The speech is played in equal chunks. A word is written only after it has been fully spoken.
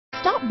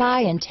Stop by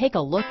and take a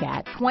look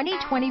at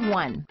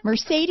 2021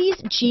 Mercedes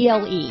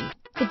GLE.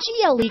 The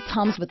GLE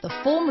comes with the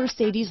full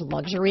Mercedes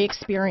luxury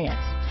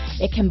experience.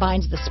 It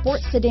combines the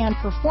sports sedan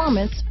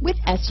performance with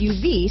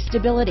SUV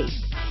stability.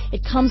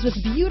 It comes with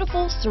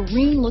beautiful,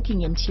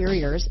 serene-looking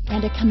interiors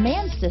and a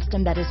command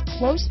system that is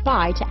close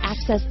by to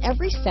access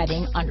every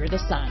setting under the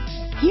sun.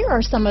 Here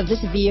are some of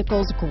this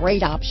vehicle's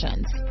great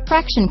options: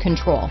 traction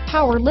control,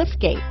 power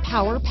liftgate,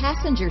 power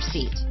passenger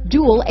seat,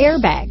 dual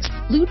airbags,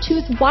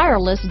 Bluetooth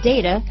wireless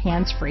data,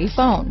 hands-free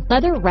phone,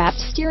 leather-wrapped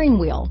steering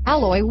wheel,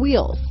 alloy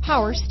wheels,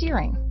 power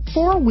steering,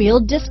 four-wheel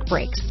disc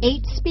brakes,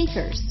 8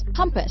 speakers,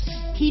 compass,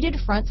 heated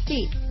front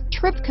seats,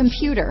 trip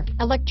computer,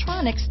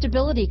 electronic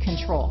stability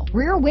control,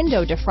 rear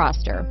window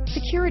defroster,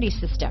 security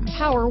system,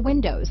 power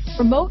windows,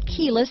 remote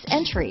keyless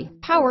entry,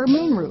 power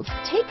moonroof.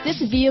 Take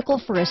this vehicle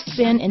for a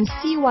spin and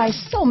see why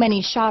so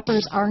many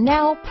shoppers are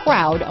now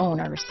proud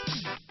owners.